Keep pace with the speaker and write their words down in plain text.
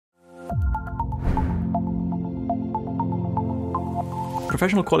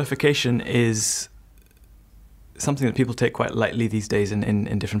Professional qualification is something that people take quite lightly these days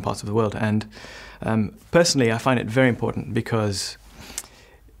in different parts of the world. And personally, I find it very important because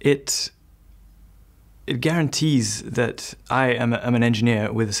it guarantees that I am an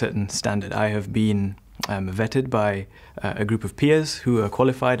engineer with a certain standard. I have been vetted by a group of peers who are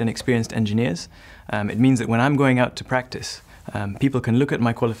qualified and experienced engineers. It means that when I'm going out to practice, people can look at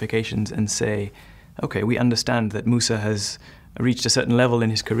my qualifications and say, okay, we understand that Musa has reached a certain level in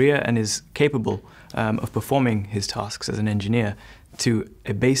his career and is capable of performing his tasks as an engineer to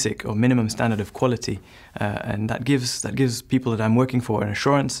a basic or minimum standard of quality, and that gives people that I'm working for an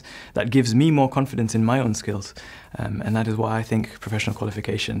assurance. That gives me more confidence in my own skills, and that is why I think professional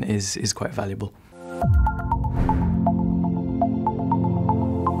qualification is quite valuable.